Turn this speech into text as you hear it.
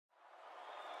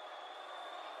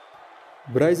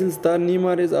Brazil star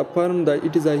Neymar has affirmed that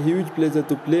it is a huge pleasure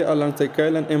to play alongside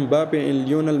Kylian Mbappe and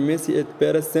Lionel Messi at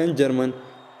Paris Saint-Germain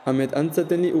amid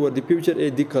uncertainty over the future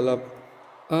at the club.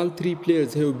 All three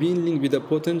players have been linked with a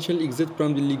potential exit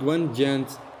from the Ligue 1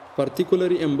 giants,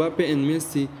 particularly Mbappe and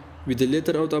Messi, with the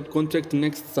latter out of contract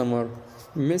next summer.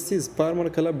 Messi's former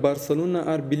club Barcelona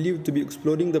are believed to be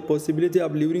exploring the possibility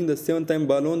of luring the seven-time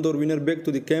Ballon d'Or winner back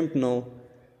to the Camp Nou,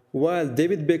 while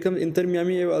David Beckham's Inter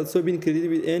Miami have also been credited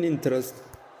with an interest.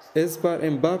 As for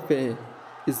Mbappe,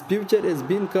 his future has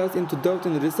been cast into doubt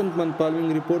in recent months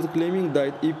following reports claiming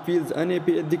that he feels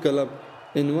unhappy at the club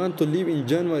and wants to leave in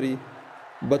January.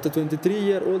 But the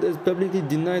 23-year-old has publicly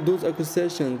denied those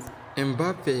accusations.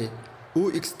 Mbappe, who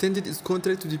extended his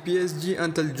contract to the PSG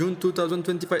until June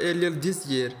 2025 earlier this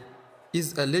year,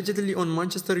 is allegedly on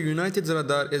Manchester United's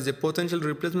radar as a potential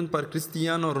replacement for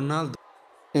Cristiano Ronaldo.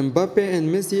 Mbappe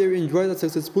and Messi have enjoyed a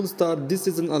successful start this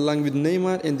season along with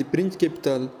Neymar and the French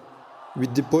capital,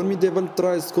 with the formidable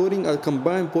trio scoring a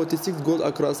combined 46 goals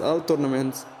across all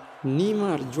tournaments.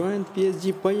 Neymar joined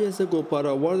PSG 5 years ago for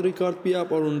a world record fee of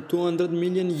around €200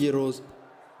 million,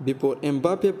 before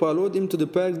Mbappe followed him to the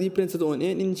Parc des Princes on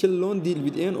an initial loan deal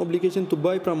with an obligation to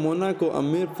buy from Monaco a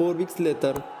mere 4 weeks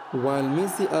later, while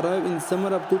Messi arrived in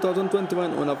summer of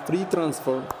 2021 on a free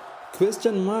transfer.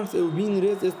 Question marks have been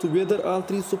raised as to whether all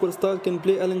three superstars can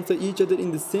play alongside each other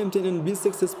in the same team and be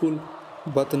successful,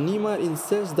 but Neymar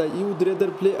insists that he would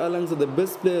rather play alongside the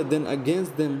best player than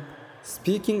against them.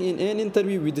 Speaking in an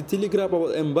interview with The Telegraph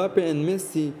about Mbappe and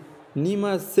Messi,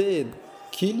 Neymar said,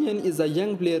 "Kylian is a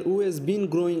young player who has been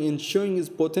growing and showing his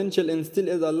potential and still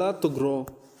has a lot to grow.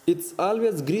 It's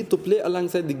always great to play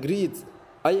alongside the greats.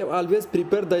 I have always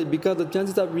prepared that because the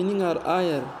chances of winning are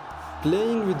higher.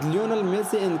 Playing with Lionel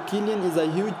Messi and Kylian is a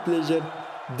huge pleasure.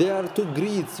 They are two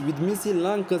greats, with Messi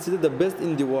long considered the best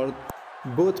in the world."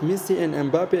 Both Messi and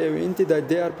Mbappe have hinted that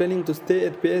they are planning to stay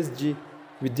at PSG,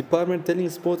 with the former telling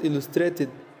Sports Illustrated,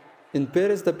 "In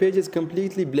Paris the page is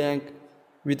completely blank.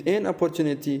 With an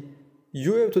opportunity,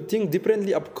 you have to think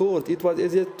differently. Of course, it was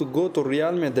easier to go to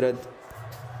Real Madrid.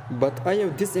 But I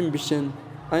have this ambition.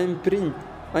 I am French.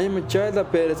 I am a child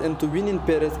of Paris, and to win in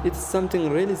Paris, it's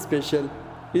something really special.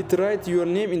 It writes your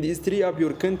name in the history of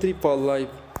your country for life.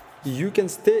 You can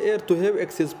stay here to have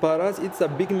access. For us, it's a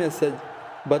big message.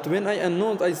 But when I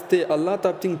announced I stay, a lot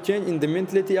of things change in the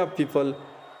mentality of people.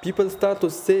 People start to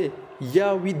say,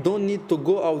 yeah, we don't need to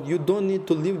go out, you don't need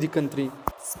to leave the country."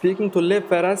 Speaking to Le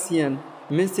Parisien,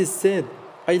 Messi said,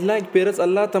 "I like Paris a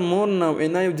lot more now,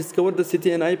 and I have discovered the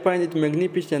city and I find it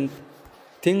magnificent.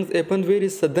 Things happened very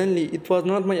suddenly. It was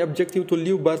not my objective to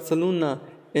leave Barcelona,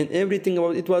 and everything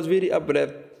about it was very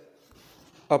abrupt.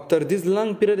 After this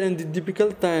long period and the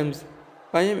difficult times,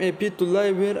 I am happy to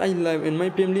live where I live, and my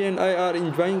family and I are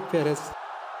enjoying Paris."